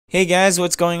Hey guys,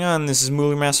 what's going on? This is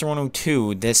Mooly Master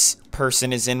 102. This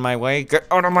person is in my way. Get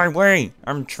out of my way!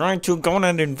 I'm trying to go on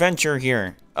an adventure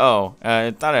here. Oh,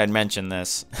 I thought I'd mention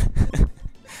this.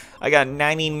 I got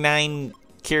 99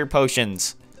 cure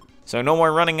potions, so no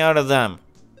more running out of them.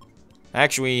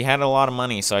 Actually, we had a lot of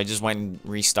money, so I just went and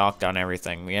restocked on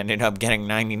everything. We ended up getting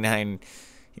 99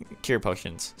 cure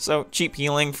potions. So, cheap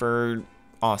healing for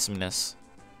awesomeness.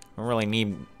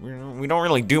 We don't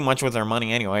really do much with our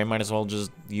money anyway. Might as well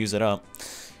just use it up.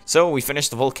 So we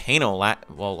finished the volcano.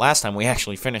 Last time we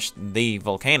actually finished the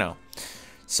volcano.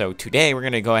 So today we're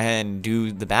gonna go ahead and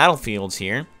do the battlefields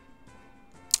here,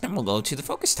 and we'll go to the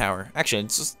focus tower. Actually,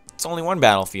 it's only one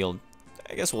battlefield.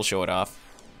 I guess we'll show it off.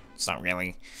 It's not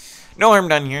really no harm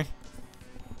done here.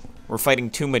 We're fighting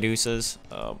two Medusas.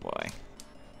 Oh boy,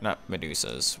 not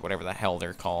Medusas. Whatever the hell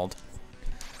they're called.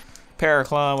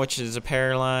 Paraclaw, which is a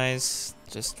paralyze.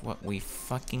 Just what we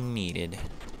fucking needed.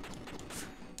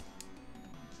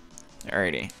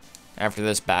 Alrighty. After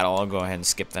this battle, I'll go ahead and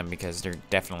skip them because they're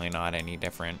definitely not any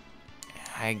different.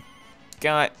 I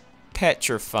got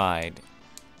petrified.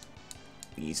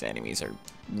 These enemies are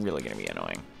really gonna be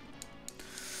annoying.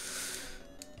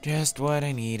 Just what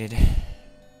I needed.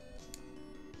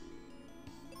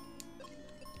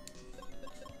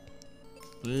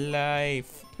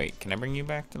 Life. Wait, can I bring you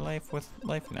back to life with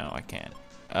life? No, I can't.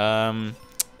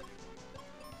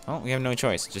 Oh, we have no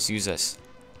choice. Just use this.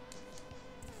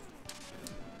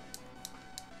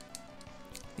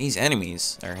 These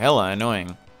enemies are hella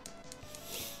annoying.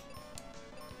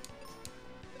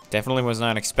 Definitely was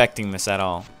not expecting this at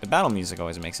all. The battle music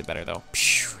always makes it better, though.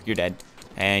 Phew, you're dead.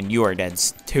 And you are dead,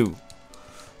 too.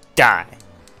 Die.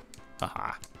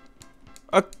 Haha.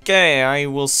 Okay, I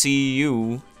will see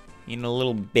you in a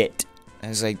little bit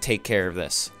as I take care of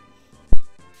this.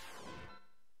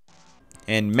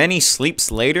 And many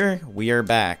sleeps later, we are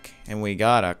back, and we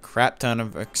got a crap ton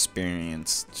of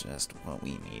experience. Just what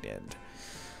we needed.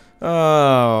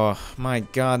 Oh my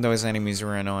god, those enemies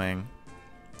were annoying.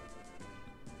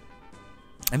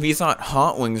 If you thought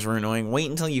Hot Wings were annoying,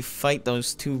 wait until you fight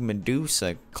those two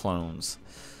Medusa clones.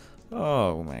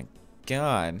 Oh my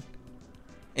god.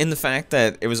 In the fact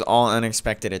that it was all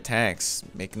unexpected attacks,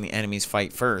 making the enemies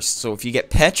fight first. So if you get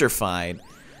petrified,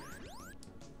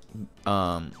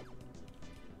 you're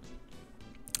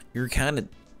kind of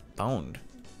boned.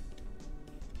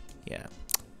 Yeah.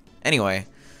 Anyway,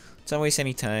 let's not waste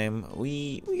any time.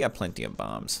 We got plenty of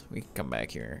bombs. We can come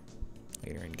back here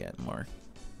later and get more.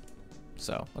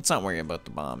 So let's not worry about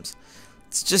the bombs.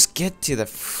 Let's just get to the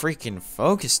freaking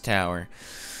focus tower.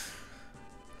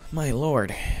 My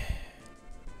lord.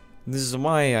 This is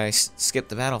why I skip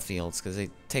the battlefields, because they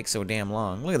take so damn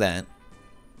long. Look at that.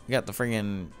 We got the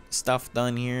friggin' stuff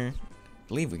done here. I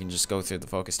believe we can just go through the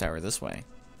focus tower this way.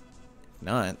 If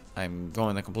not, I'm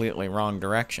going the completely wrong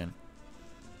direction.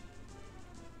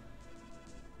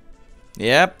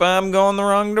 Yep, I'm going the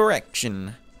wrong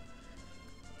direction.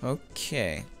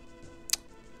 Okay.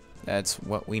 That's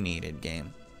what we needed,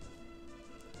 game.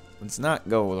 Let's not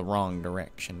go the wrong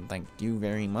direction. Thank you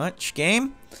very much,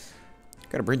 game.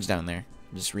 Got a bridge down there.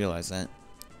 Just realized that.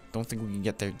 Don't think we can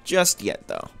get there just yet,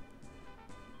 though.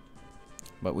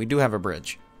 But we do have a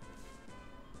bridge.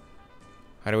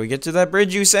 How do we get to that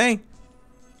bridge, you say?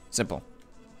 Simple.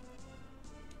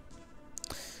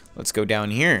 Let's go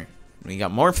down here. We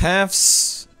got more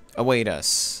paths await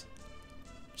us.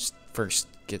 Just first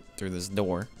get through this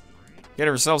door. Get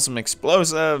ourselves some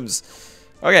explosives.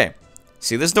 Okay.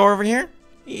 See this door over here?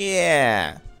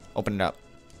 Yeah. Open it up.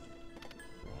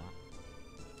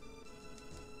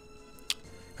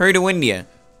 Hurry to India,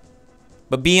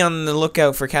 but be on the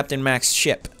lookout for Captain Mac's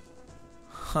ship.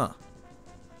 Huh.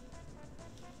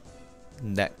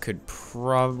 That could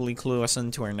probably clue us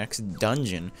into our next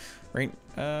dungeon, right?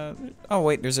 Oh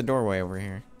wait, there's a doorway over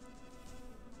here.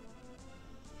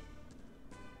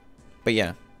 But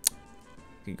yeah,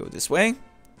 we could go this way.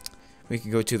 We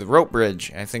could go to the rope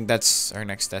bridge. I think that's our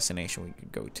next destination we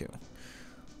could go to.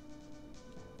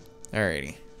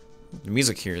 Alrighty. The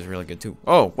music here is really good too.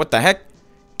 Oh, what the heck?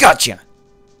 Gotcha!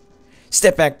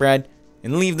 Step back, Brad,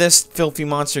 and leave this filthy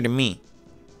monster to me.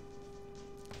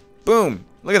 Boom!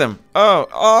 Look at him.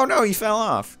 Oh no, he fell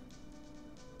off.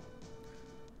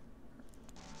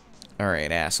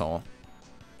 Alright, asshole.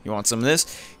 You want some of this?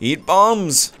 Eat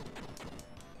bombs!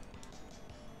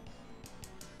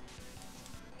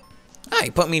 Ah,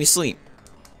 he put me to sleep.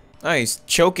 Oh, he's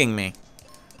choking me.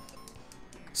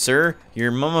 Sir, your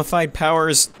mummified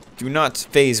powers do not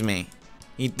faze me.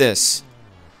 Eat this.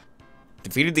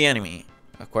 Defeated the enemy.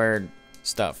 Acquired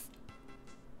stuff.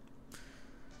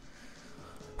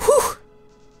 Whew!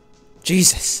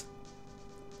 Jesus.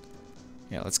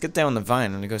 Yeah, let's get down the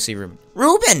vine. I'm gonna go see Ruben.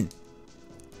 Ruben!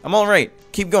 I'm alright.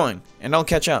 Keep going, and I'll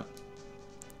catch up.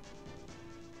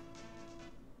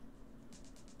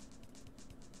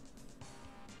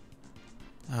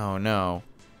 Oh, no.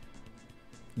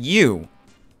 You!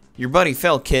 Your buddy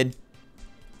fell, kid.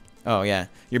 Oh, yeah.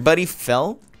 Your buddy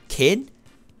fell, kid?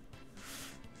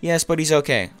 Yes, but he's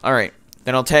okay. Alright,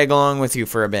 then I'll tag along with you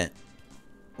for a bit.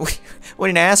 What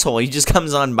an asshole. He just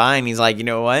comes on by and he's like, you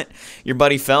know what? Your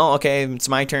buddy fell? Okay, it's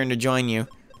my turn to join you.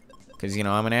 Because, you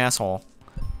know, I'm an asshole.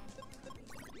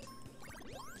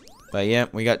 But, yeah,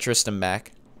 we got Tristan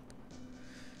back.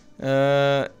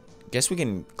 Guess we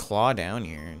can claw down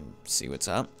here and see what's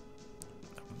up.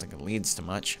 I don't think it leads to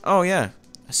much. Oh, yeah.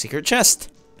 A secret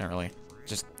chest. Not really.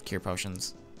 Just cure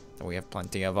potions that we have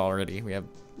plenty of already. We have,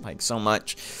 like, so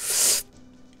much.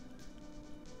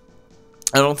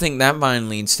 I don't think that vine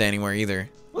leads to anywhere either.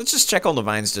 Let's just check all the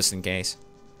vines just in case.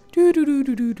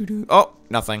 Oh,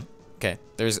 nothing. Okay,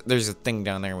 there's a thing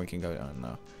down there we can go down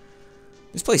though.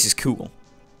 This place is cool.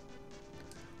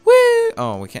 Woo!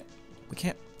 Oh, we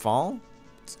can't fall?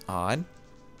 It's odd.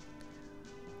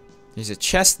 There's a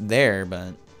chest there,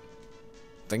 but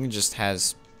I think it just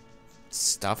has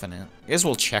stuff in it. I guess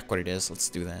we'll check what it is. Let's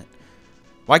do that.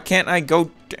 Why can't I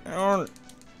go down?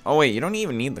 Oh wait, you don't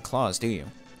even need the claws, do you?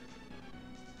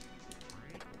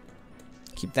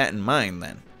 Keep that in mind,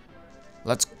 then.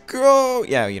 Let's go!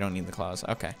 Yeah, you don't need the claws.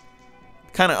 Okay.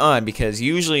 Kind of odd, because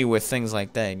usually with things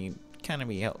like that, you'd kind of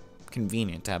be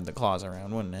convenient to have the claws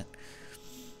around, wouldn't it?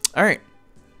 Alright.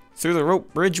 Through the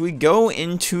rope bridge, we go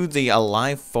into the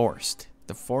alive forest.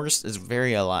 The forest is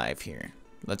very alive here.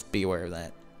 Let's be aware of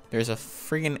that. There's a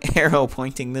friggin' arrow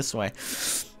pointing this way.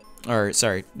 Or,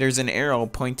 sorry, there's an arrow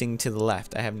pointing to the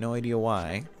left. I have no idea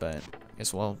why, but I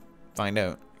guess we'll find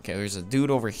out. Okay, there's a dude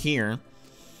over here.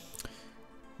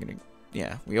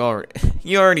 Yeah, you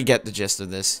already get the gist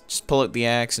of this. Just pull out the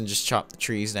axe and just chop the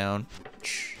trees down.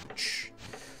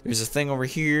 There's a thing over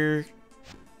here.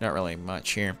 Not really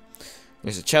much here.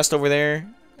 There's a chest over there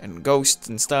and ghosts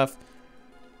and stuff.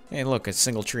 Hey, look, a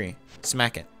single tree.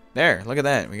 Smack it. There, look at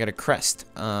that. We got a crest.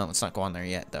 Let's not go on there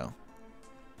yet, though.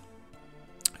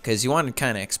 Because you want to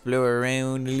kind of explore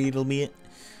around a little bit.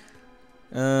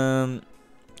 Isn't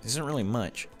really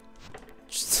much.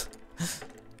 Just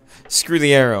screw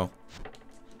the arrow.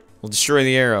 We'll destroy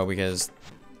the arrow because,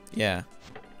 yeah.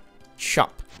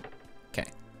 Chop. Okay.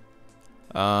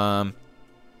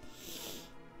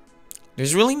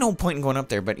 There's really no point in going up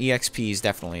there, but EXP is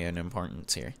definitely an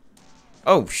importance here.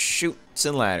 Oh, shoots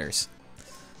and ladders.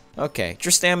 Okay,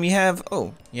 Tristam, you have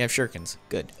shurikens.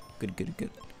 Good. Good, good, good.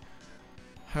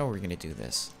 How are we gonna do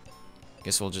this?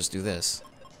 Guess we'll just do this.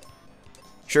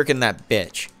 Shuriken that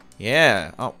bitch.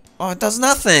 Yeah. Oh, it does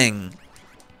nothing.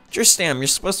 Tristam, you're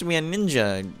supposed to be a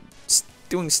ninja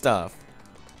doing stuff.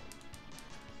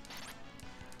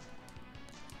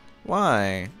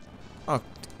 Why? Oh,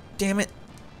 damn it.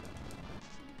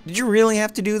 Did you really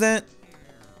have to do that?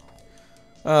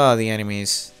 Oh, the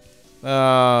enemies.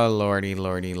 Oh, lordy,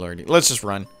 lordy, lordy. Let's just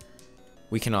run.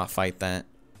 We cannot fight that.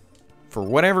 For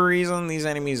whatever reason, these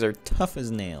enemies are tough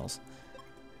as nails.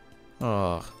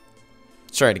 Oh.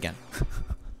 Let's try it again.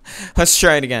 Let's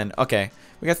try it again. Okay.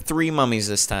 We got 3 mummies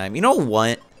this time. You know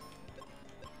what?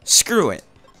 Screw it.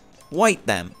 White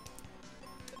them.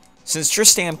 Since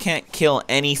Tristam can't kill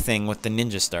anything with the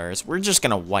ninja stars, we're just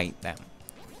gonna white them.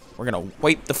 We're gonna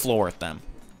wipe the floor with them.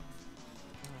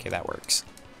 Okay, that works.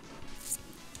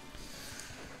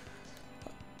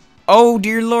 Oh,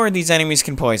 dear lord, these enemies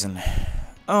can poison.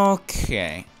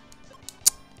 Okay.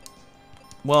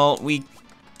 Well,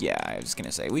 yeah, I was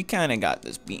gonna say, we kind of got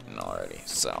this beaten already,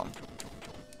 so.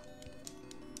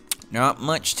 Not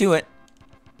much to it.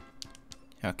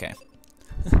 Okay.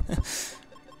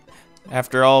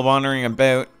 After all wandering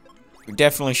about, we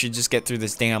definitely should just get through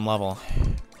this damn level.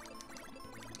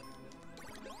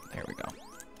 There we go.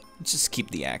 Let's just keep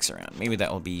the axe around. Maybe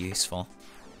that will be useful.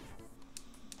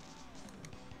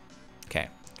 Okay.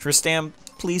 Tristam,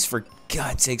 please, for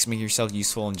God's sakes, make yourself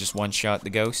useful and just one-shot the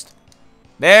ghost.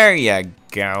 There you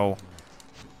go.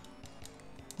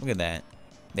 Look at that.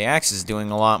 The axe is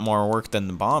doing a lot more work than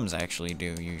the bombs actually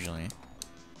do, usually.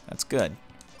 That's good.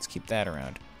 Let's keep that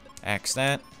around. Axe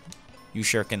that. You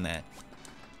shuriken that.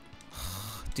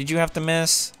 Did you have to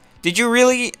miss? Did you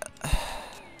really?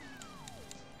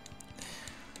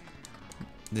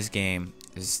 This game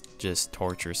is just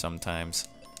torture sometimes.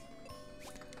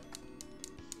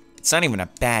 It's not even a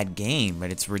bad game,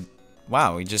 but it's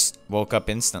wow, we just woke up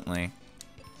instantly.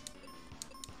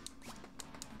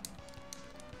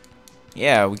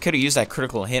 Yeah, we could have used that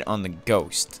critical hit on the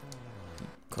ghost.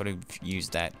 Could have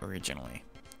used that originally.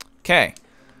 Okay.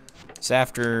 So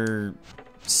after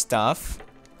stuff,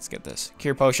 let's get this.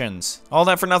 Cure potions. All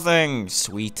that for nothing.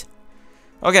 Sweet.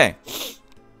 Okay.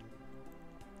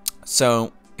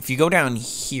 So if you go down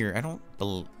here,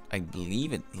 I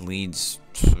believe it leads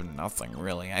to nothing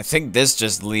really. I think this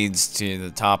just leads to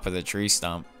the top of the tree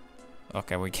stump.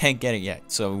 Okay, we can't get it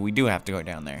yet, so we do have to go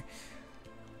down there.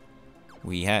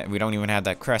 We don't even have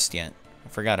that crest yet. I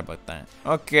forgot about that.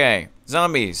 Okay,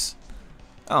 zombies.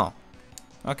 Oh,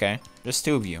 okay, just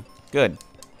 2 of you. Good.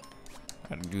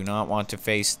 I do not want to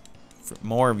face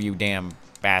more of you damn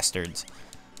bastards.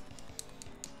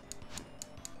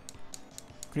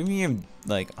 What do you mean,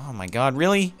 like, oh my god,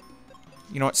 really?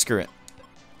 You know what, screw it.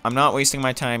 I'm not wasting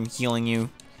my time healing you.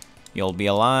 You'll be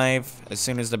alive as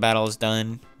soon as the battle is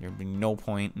done. There'll be no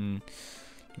point in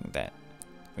that.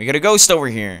 We got a ghost over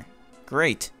here.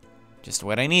 Great. Just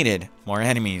what I needed. More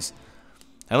enemies.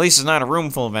 At least it's not a room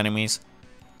full of enemies.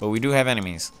 But we do have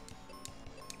enemies.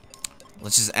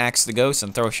 Let's just axe the ghost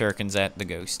and throw shurikens at the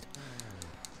ghost.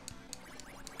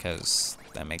 Because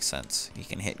that makes sense. You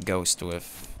can hit ghost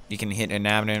with... You can hit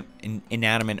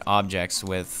inanimate objects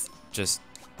with just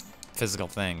physical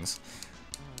things.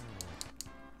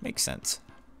 Makes sense.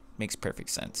 Makes perfect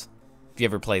sense. If you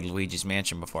ever played Luigi's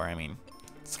Mansion before, I mean,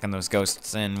 sucking those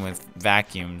ghosts in with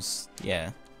vacuums,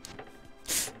 yeah.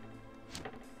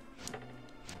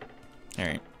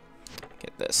 Alright.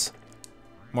 Get this.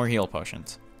 More heal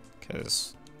potions.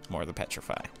 Because more of the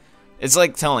petrify. It's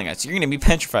like telling us, you're gonna be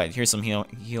petrified. Here's some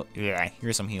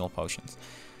here's some heal potions.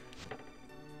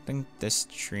 I think this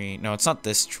tree... No, it's not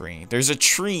this tree. There's a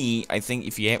tree, I think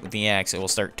if you hit with the axe, it will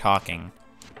start talking.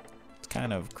 It's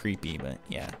kind of creepy, but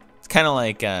yeah. It's kind of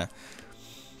like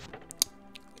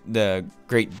the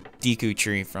Great Deku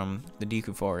tree from the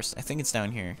Deku Forest. I think it's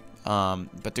down here.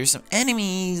 But there's some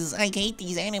enemies. I hate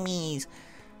these enemies.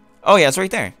 Oh, yeah, it's right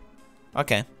there.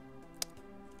 Okay.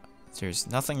 There's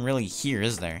nothing really here,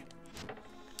 is there?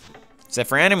 Except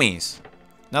for enemies.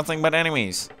 Nothing but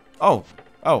enemies. Oh.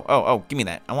 Oh, give me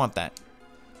that. I want that.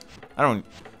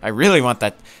 I really want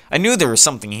that. I knew there was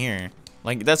something here.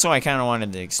 Like, that's why I kind of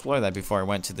wanted to explore that before I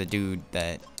went to the dude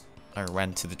that, or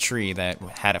went to the tree that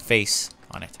had a face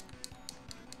on it.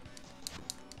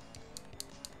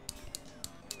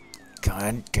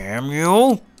 God damn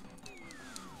you!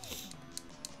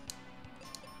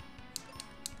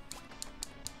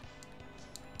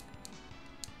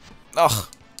 Ugh.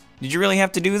 Did you really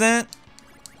have to do that?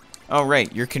 Oh,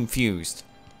 right. You're confused.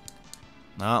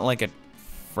 Not like it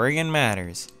friggin'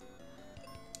 matters.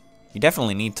 You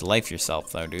definitely need to life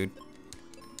yourself, though, dude.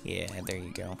 Yeah, there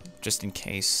you go. Just in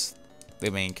case the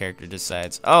main character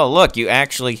decides, oh, look, you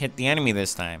actually hit the enemy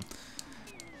this time.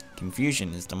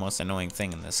 Confusion is the most annoying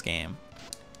thing in this game.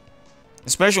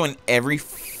 Especially when every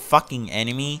fucking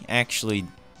enemy actually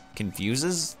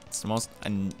confuses. It's the most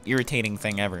irritating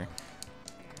thing ever.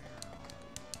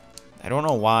 I don't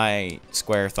know why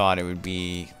Square thought it would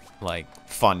be, like,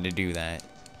 fun to do that.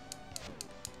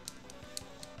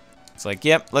 It's like,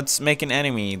 yep, let's make an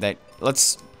enemy that...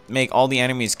 Let's make all the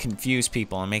enemies confuse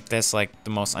people and make this, like, the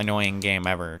most annoying game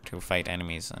ever to fight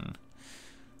enemies. And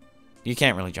you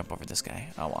can't really jump over this guy.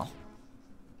 Oh, well.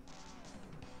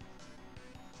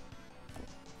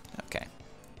 Okay.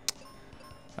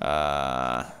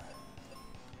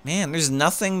 Man, there's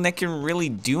nothing that can really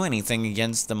do anything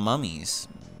against the mummies.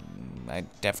 I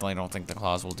definitely don't think the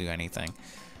claws will do anything.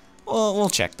 Well, we'll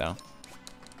check, though.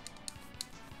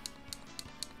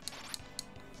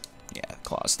 Yeah,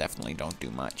 claws definitely don't do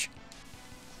much.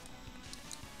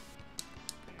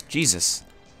 Jesus,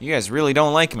 you guys really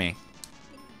don't like me.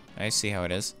 I see how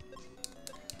it is.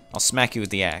 I'll smack you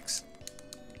with the axe.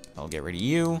 I'll get rid of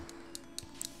you.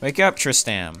 Wake up,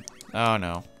 Tristam. Oh,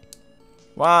 no.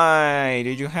 Why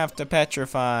did you have to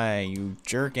petrify, you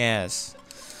jerk ass?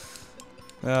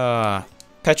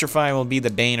 Petrify will be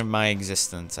the bane of my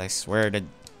existence. I swear to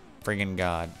friggin'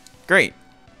 God. Great.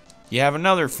 You have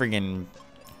another friggin'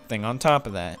 thing on top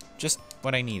of that. Just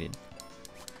what I needed.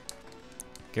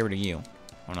 Get rid of you.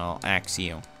 And I'll axe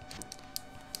you.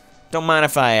 Don't mind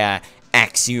if I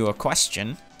axe you a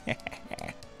question.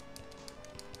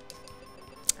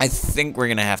 I think we're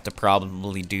gonna have to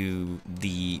probably do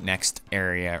the next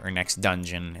area or next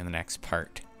dungeon in the next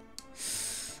part.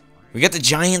 We got the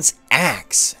Giant's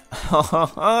Axe.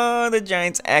 Oh, the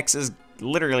Giant's Axe is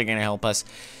literally gonna help us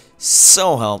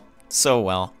so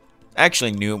well. I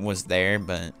actually knew it was there,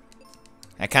 but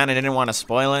I kind of didn't want to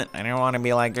spoil it. I didn't want to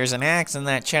be like, there's an axe in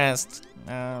that chest.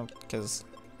 No, because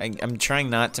I'm trying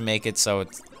not to make it so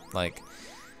it's like,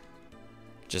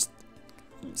 just,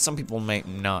 some people might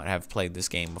not have played this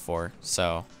game before,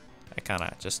 so I kind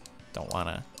of just don't want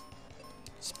to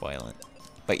spoil it.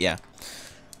 But yeah.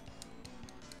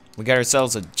 We got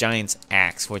ourselves a giant's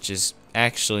axe, which is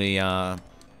actually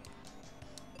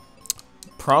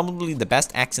probably the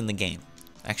best axe in the game.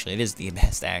 Actually, it is the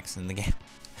best axe in the game.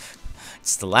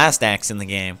 It's the last axe in the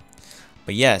game.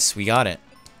 But yes, we got it.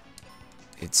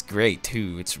 It's great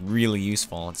too. It's really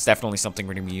useful. It's definitely something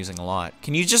we're gonna be using a lot.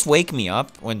 Can you just wake me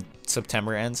up when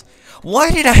September ends?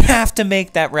 Why did I have to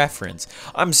make that reference?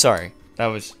 I'm sorry.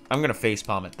 I'm gonna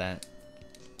facepalm at that.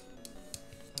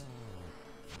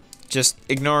 Just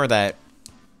ignore that.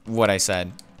 What I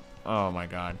said. Oh my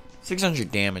god.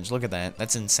 600 damage. Look at that.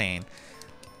 That's insane.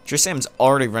 Tristan's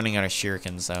already running out of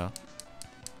shurikens though.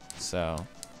 So.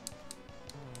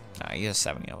 Nah, he has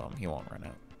 70 of them. He won't run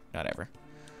out. Not ever.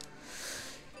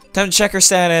 Time to check our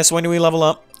status. When do we level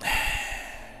up?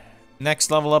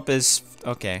 Next level up is...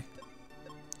 Okay.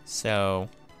 So...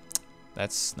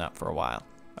 That's not for a while.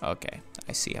 Okay.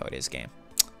 I see how it is, game.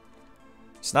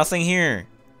 There's nothing here.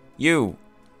 You're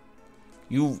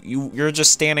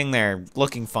just standing there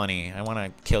looking funny. I want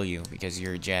to kill you because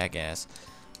you're a jackass.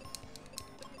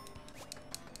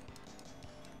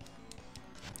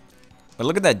 But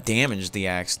look at that damage the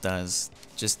axe does.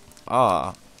 Just,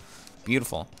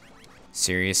 beautiful.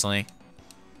 Seriously?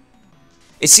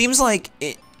 It seems like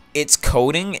its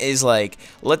coding is like,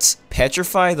 let's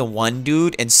petrify the one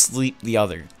dude and sleep the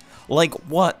other. Like,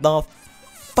 what the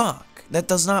fuck? That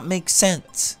does not make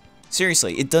sense.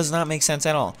 Seriously, it does not make sense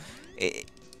at all.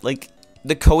 Like,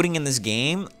 the coding in this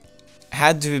game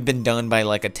had to have been done by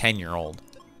like a 10-year-old.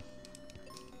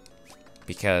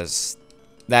 Because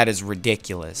that is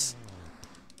ridiculous.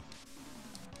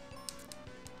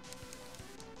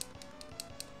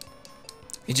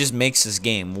 It just makes this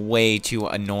game way too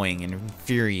annoying and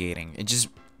infuriating. It just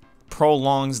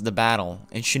prolongs the battle.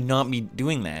 It should not be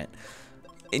doing that.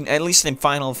 At least in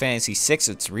Final Fantasy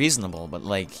VI, it's reasonable, but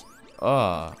like,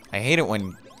 I hate it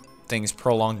when things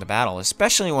prolong the battle,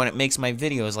 especially when it makes my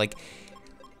videos like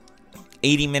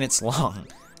 80 minutes long.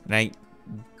 And I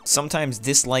sometimes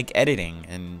dislike editing,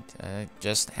 and it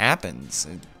just happens.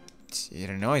 It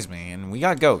annoys me, and we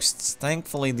got ghosts.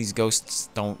 Thankfully, these ghosts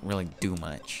don't really do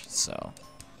much, so...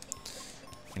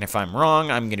 And if I'm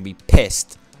wrong, I'm gonna be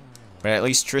pissed. But at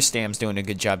least Tristan's doing a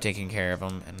good job taking care of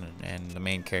him, and the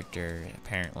main character,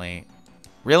 apparently...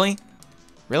 Really?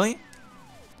 Really?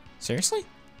 Seriously?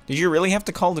 Did you really have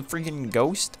to call the freaking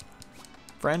ghost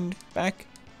friend back?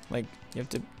 Like, you have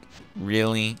to...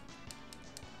 Really?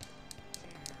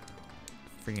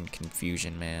 Freaking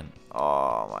confusion, man.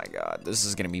 Oh my god, this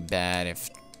is gonna be bad if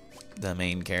the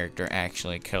main character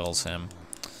actually kills him.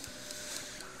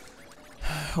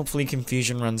 Hopefully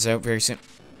confusion runs out very soon.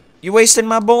 You wasted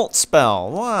my bolt spell.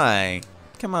 Why?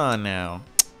 Come on now.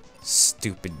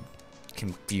 Stupid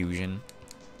confusion.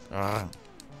 Ugh.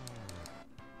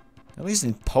 At least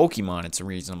in Pokemon it's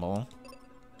reasonable.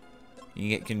 You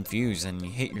get confused and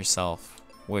you hit yourself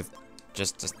with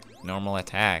just a normal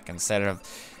attack instead of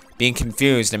being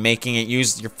confused and making it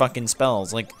use your fucking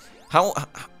spells. Like, how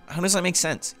does that make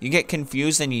sense? You get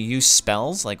confused and you use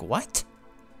spells? Like, what?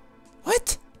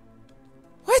 What?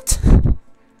 What?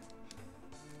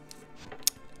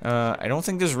 I don't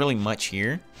think there's really much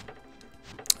here.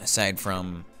 Aside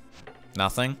from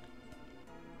nothing.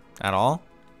 At all.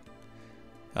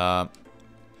 I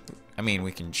mean,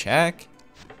 we can check.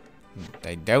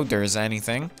 I doubt there's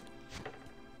anything.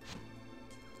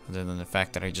 Other than the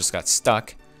fact that I just got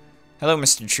stuck. Hello,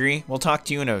 Mr. Tree. We'll talk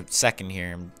to you in a second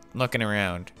here. I'm looking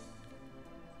around.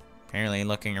 Apparently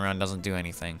looking around doesn't do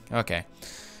anything. Okay.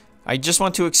 I just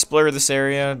want to explore this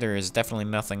area. There is definitely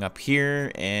nothing up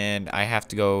here, and I have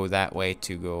to go that way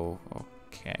to go.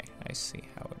 Okay, I see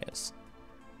how it is.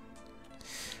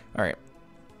 Alright.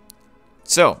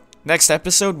 So, next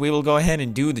episode, we will go ahead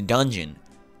and do the dungeon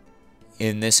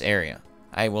in this area.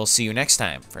 I will see you next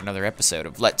time for another episode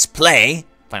of Let's Play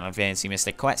Final Fantasy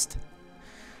Mystic Quest.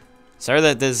 Sorry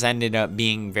that this ended up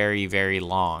being very, very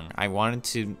long. I wanted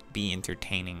to be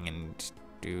entertaining and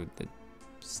do the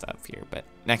stuff here, but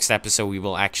next episode we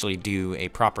will actually do a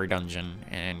proper dungeon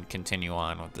and continue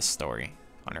on with the story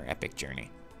on our epic journey.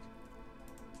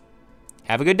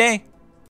 Have a good day!